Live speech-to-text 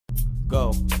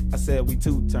Go. I said we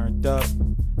too turned up.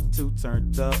 Too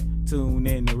turned up. Tune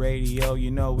in the radio,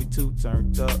 you know we too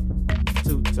turned up.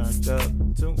 Too turned up.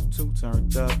 Too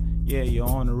turned up. Yeah, you're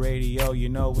on the radio, you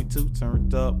know we too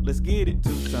turned up. Let's get it,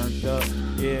 too turned up.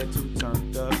 Yeah, too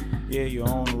turned up. Yeah, you're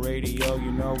on the radio,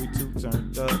 you know we too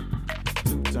turned up.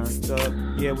 Too turned up.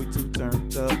 Yeah, we too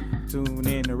turned up. Tune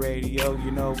in the radio,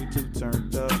 you know we too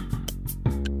turned up.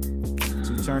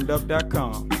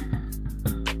 TooTurnedUp.com,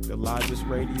 the livest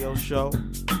radio show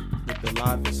with the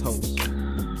livest host.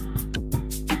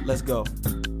 Let's go.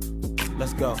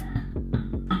 Let's go.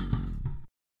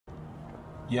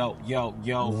 Yo.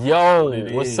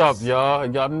 What's up, y'all?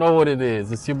 Y'all know what it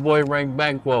is. It's your boy Rank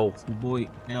Banquo. It's your boy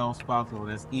L Spalco.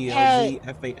 That's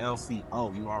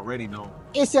ELZFALCO. You already know.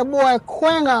 It's your boy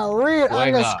Quenga, real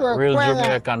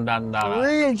Jamaican Dandada.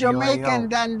 Real Jamaican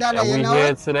Dandada, and we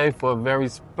here today for a very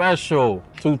special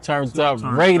Two Turns Up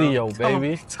radio,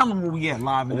 baby. Tell them where we at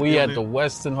live in the We building. at the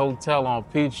Westin Hotel on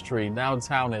Peachtree,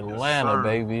 downtown Atlanta, Yes,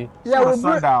 baby. Yeah, Where we're the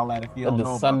Sundial at if you At don't the know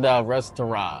about Sundial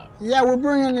Restaurant. Yeah, we're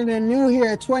bringing in the new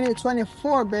year,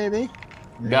 2024, baby.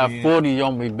 it. Got Yeah. 40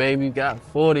 on me, baby. Got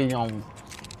 40 on me.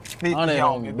 50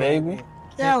 on me, baby.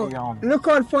 Yo, 50 on me. look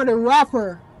out for the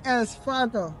rapper, El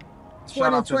Spalco.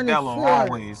 Shout out to Dello, 2024.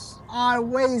 always.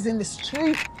 Always in the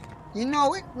street. You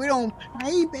know it. We don't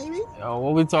play, baby. Yo,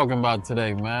 what we talking about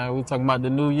today, man? We talking about the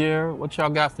new year? What y'all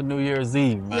got for New Year's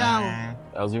Eve, man? Yeah.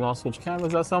 Else you gonna switch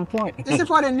cameras at some point? This is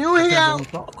for the new year. Them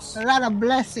talks. A lot of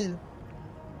blessing.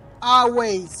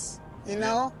 Always. You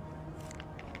know?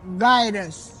 Guide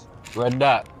us. Red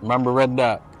dot. Remember Red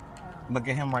dot? Look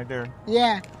at him right there.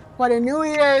 Yeah. For the New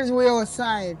Year's, we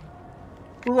outside.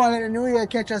 We're going to let the New Year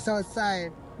catch us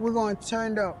outside. We're going to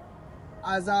turn up,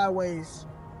 as always.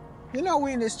 You know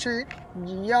we in the street.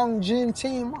 Young Gene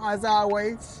team, as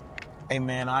always. Hey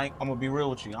man, I'm gonna be real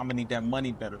with you. I'm gonna need that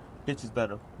money better, bitches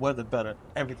better, weather better,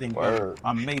 everything better. Word.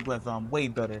 I'm Mayweather. I'm way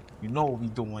better. You know what we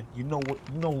doing. You know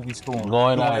what we scoring.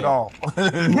 Going doing at it it. all.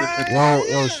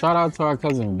 Yo, shout out to our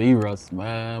cousin B-Russ,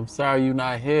 man. I'm sorry you're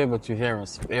not here, but you're here in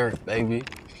spirit, baby.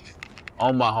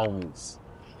 All my homies.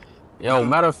 Yo,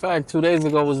 matter of fact, 2 days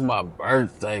ago was my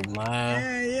birthday,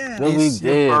 man. Yeah. What we It's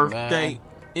your did, birthday. man.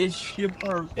 It's your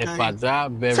birthday. If I die,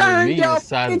 bury Turn me up,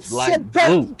 inside it's black your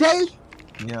blue. birthday.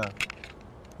 Yeah.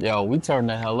 Yo, we turned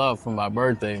the hell up for my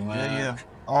birthday, man. Yeah.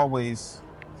 Always.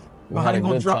 We But had I a ain't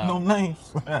gonna good drop time. no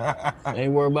names.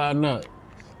 Ain't worried about nothing.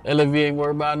 LAV ain't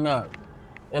worried about nothing.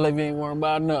 LAV ain't worried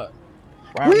about nothing.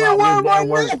 We ain't worried about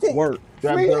work, nothing. work.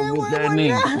 Drop We that ain't with worried that about knee.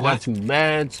 nothing. Got two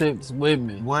bad chicks with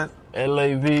me. What?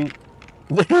 LAV.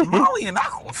 Molly and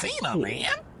Aquafina,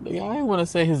 man. Nigga, I ain't want to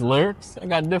say his lyrics. I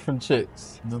got different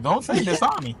chicks. Don't say this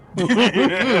on me.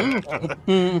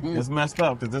 It's messed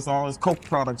up because this all is Coke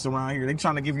products around here. They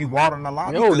trying to give you water in the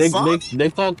lobby. Yo, they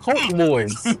Dasani? thought Coke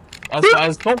boys. That's why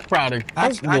it's Coke product. Coke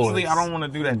Actually, boys. I don't want to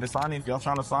do that. Dasani, if y'all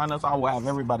trying to sign us, I will have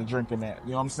everybody drinking that.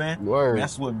 You know what I'm saying? Word.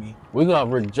 Mess with me. We got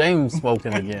Rick James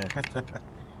smoking again.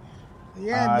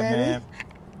 Yeah, All right, baby. man.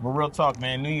 But real talk,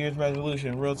 man. New Year's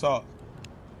resolution, real talk.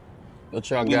 What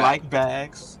y'all We got? like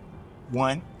bags.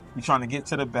 One, we trying to get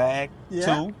to the bag. Yeah.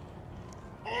 Two,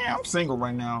 I'm single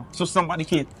right now, so somebody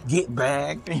can get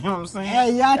bagged. You know what I'm saying?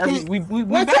 Hey, y'all can. We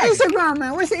What's bagged. the Instagram,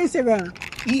 man? What's the Instagram?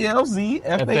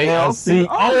 ELZFALCO.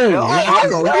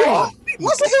 Oh,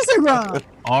 What's the Instagram?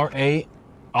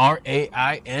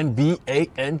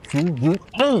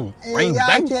 RAINBANQUO. Hey, Rain y'all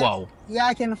Banquo.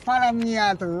 Y'all can follow me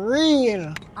at real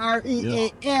REAL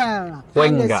Quenga.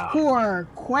 underscore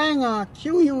Quenga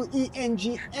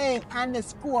QUENGA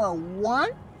underscore 1.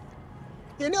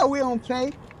 You know we don't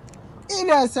play. It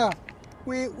does up.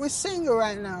 We're single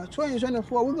right now.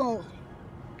 2024. We're going.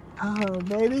 Oh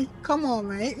baby, come on,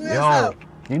 man. Hit us Yo, up.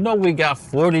 you know we got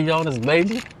 40 on us,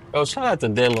 baby. Yo, shout out to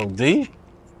Delo D,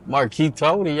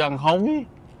 Marquito, the young homie.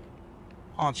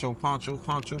 Poncho.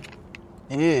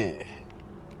 Yeah.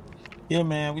 Yeah,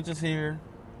 man, we just here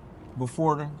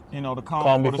before the calm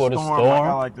Calm before the storm, like storm.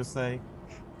 I like to say.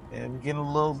 Yeah, we getting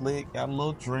a little lit, got a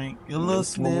little drink, a little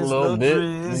Smoke sniz, a little bit.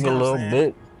 drizz, Just you a know what little I'm saying?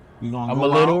 bit. We gonna I'm go a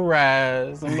little out,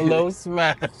 raz. I'm a little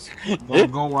smash. gonna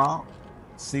go out,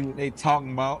 see what they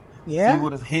talking about, see Yeah.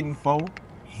 what it's hitting for.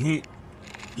 Hit.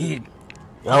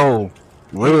 Yo,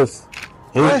 Lewis.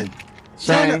 Hey,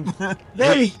 Shane.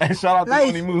 Baby, And shout out to Like-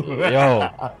 Tony Move. Yo,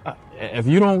 if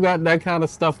you don't got that kind of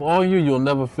stuff on you, you'll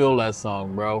never feel that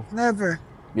song, bro. never.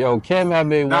 Yo, Cam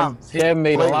made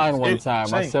a line one hit, time.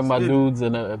 I change, sent my hit. dudes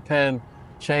in a pen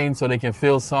chain so they can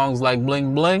feel songs like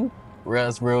Bling Bling.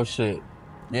 That's real shit.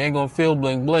 You ain't gonna feel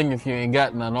Bling Bling if you ain't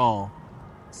got none on.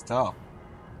 It's tough,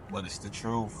 but it's the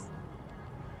truth.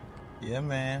 Yeah,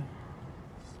 man.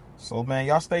 So, man,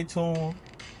 y'all stay tuned.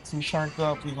 Too turned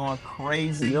up. We going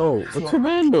crazy. Yo, what your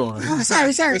man doing? Oh,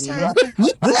 sorry. He ain't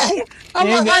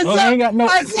got no.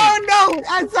 I sound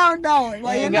down.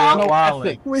 But He you ain't got know, no wildin'.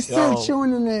 ethic. we're still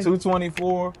tuning in.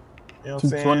 224. You know what I'm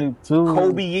saying? 222.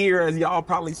 Kobe year, as y'all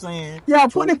probably saying. Yeah,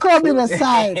 put the Kobe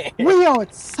aside. We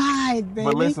outside, baby.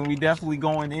 But listen, we definitely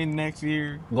going in next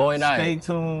year. Going out. Stay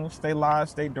tuned, stay live,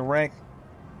 stay direct.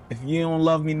 If you don't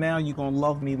love me now, you gonna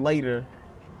love me later.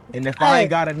 And if I ain't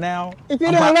got it now, if you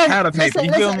I'm don't about love, to listen,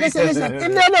 you feel me? listen.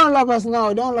 If they don't love us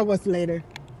now, don't love us later.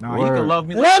 No, you can love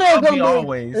me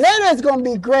always. Later's gonna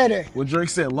be greater. What Drake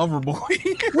said, lover boy.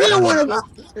 We don't want to.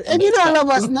 If you don't love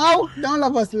us now, don't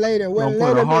love us later. We'll Don't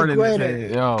put a heart be in his greater.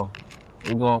 head. Yo,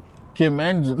 we gonna Kim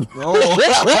Engine.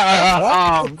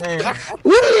 Oh man.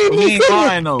 He ain't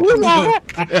lying though.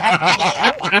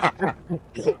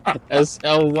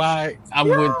 SLY, I'm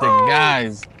with the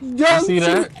guys. You see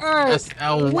that?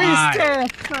 SLY, We still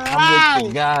I'm with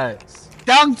the guys.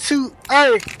 down to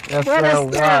earth.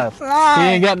 SLY. He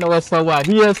ain't got no SLY.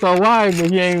 He SLY,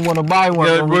 but he ain't want to buy one.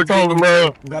 Yeah, So we told him,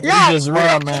 Yeah, he just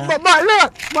ran, man. but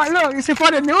look, you see,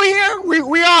 for the new year,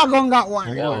 we all gonna got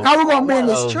one. Yo. Now we're gonna be in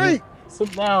the street.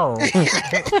 Sit down.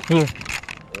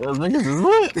 Niggas is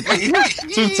lit.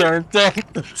 Two turned up.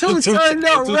 Two turned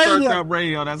up Two turned radio. up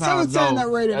radio. That's how Two it turned goes.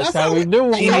 up radio. That's how we do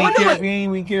it. He ain't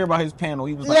even care about his panel.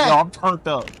 He was like, Yeah. yo, I'm turned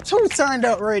up. Two turned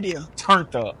up radio.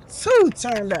 Turned up. Two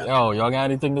turned up. Yo, y'all got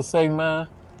anything to say, man?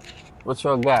 What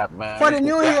y'all got, man? For the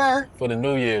new year. For the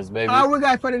New Year's, baby. All we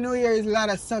got for the new year is a lot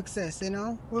of success, you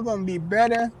know? We're gonna be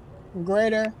better,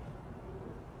 greater.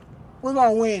 We're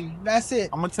gonna win. That's it.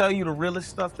 I'm gonna tell you the realest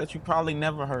stuff that you probably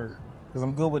never heard, because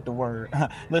I'm good with the word.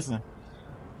 Listen,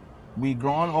 we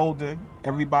growing older,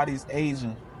 everybody's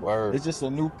aging. Word. It's just a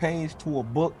new page to a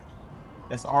book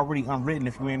that's already unwritten.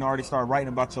 If you ain't already started writing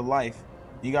about your life,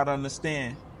 you gotta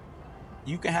understand,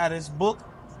 you can have this book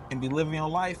and be living your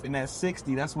life, and at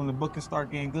 60, that's when the book can start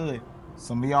getting good.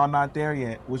 Some of y'all not there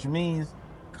yet, which means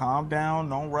calm down,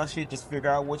 don't rush it, just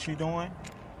figure out what you're doing,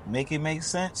 make it make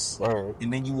sense, Word.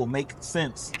 and then you will make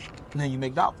sense, and then you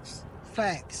make dollars.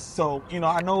 Facts. So, you know,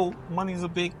 I know money's a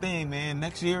big thing, man.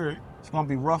 Next year, it's gonna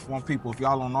be rough on people. If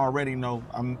y'all don't already know,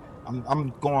 I'm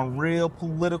going real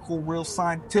political, real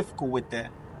scientific with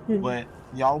that. But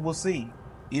y'all will see.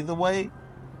 Either way,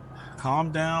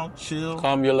 calm down, chill.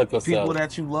 Calm your liquor People self.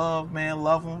 that you love, man,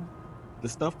 love them. The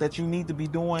stuff that you need to be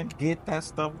doing, get that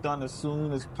stuff done as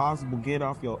soon as possible. Get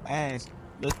off your ass.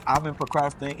 Look, I've been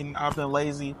procrastinating. I've been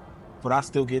lazy, but I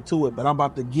still get to it. But I'm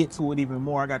about to get to it even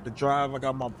more. I got the drive. I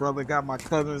got my brother, got my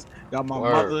cousins, got my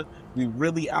mother. We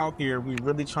really out here. We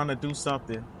really trying to do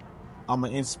something. I'm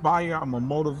going to inspire. I'm going to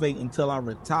motivate until I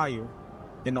retire.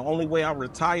 And the only way I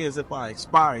retire is if I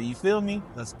expire. You feel me?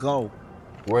 Let's go.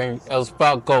 Ring El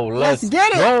Falco. Let's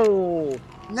get it. go.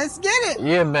 Let's get it.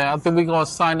 Yeah, man. I think we're going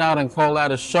to sign out and call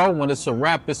that a show. When it's a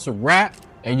wrap, it's a wrap.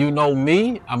 And you know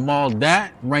me. I'm all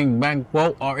that. Ring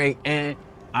Banquo.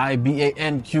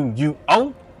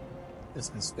 RANIBANQUO. It's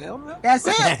been spelled, man. That's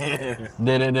it.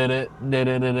 Did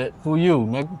it. Who you,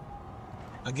 nigga?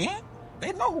 Again?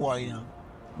 They know who I am.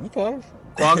 Okay.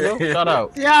 Quenga, shout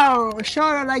out. Yo,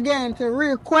 shout out again to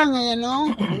Real Quenga, you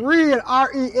know? Real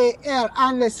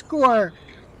REAL_QUENGA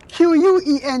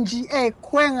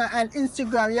Quenga on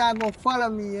Instagram. Y'all go follow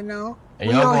me, you know? And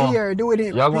we out here doing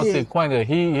it. Y'all gonna see Quenga.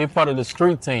 He part of the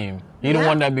street team. He the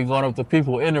one that be going up to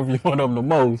people interviewing them the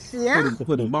most. Yeah.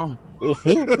 Put him on.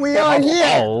 We out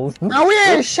here. Now we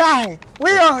ain't shy.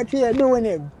 We out here doing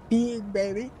it big,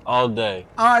 baby. All day.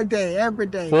 All day, every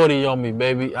day. 40 on me,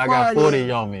 baby. I got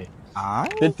 40 on me. All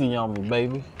right. 50 on me,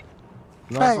 baby.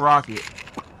 Let's rock it.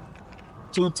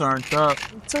 Two turned up.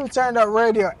 Two turned up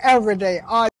radio every day.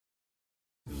 All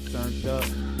Turned up.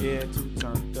 Yeah, two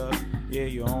turned up. Yeah,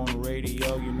 you're on the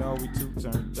radio. You know we two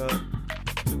turned up.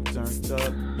 Two turned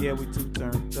up. Yeah, we two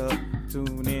turned up.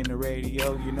 Tune in the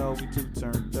radio. You know we two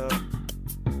turned up.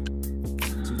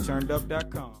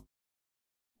 TwoTurnedUp.com.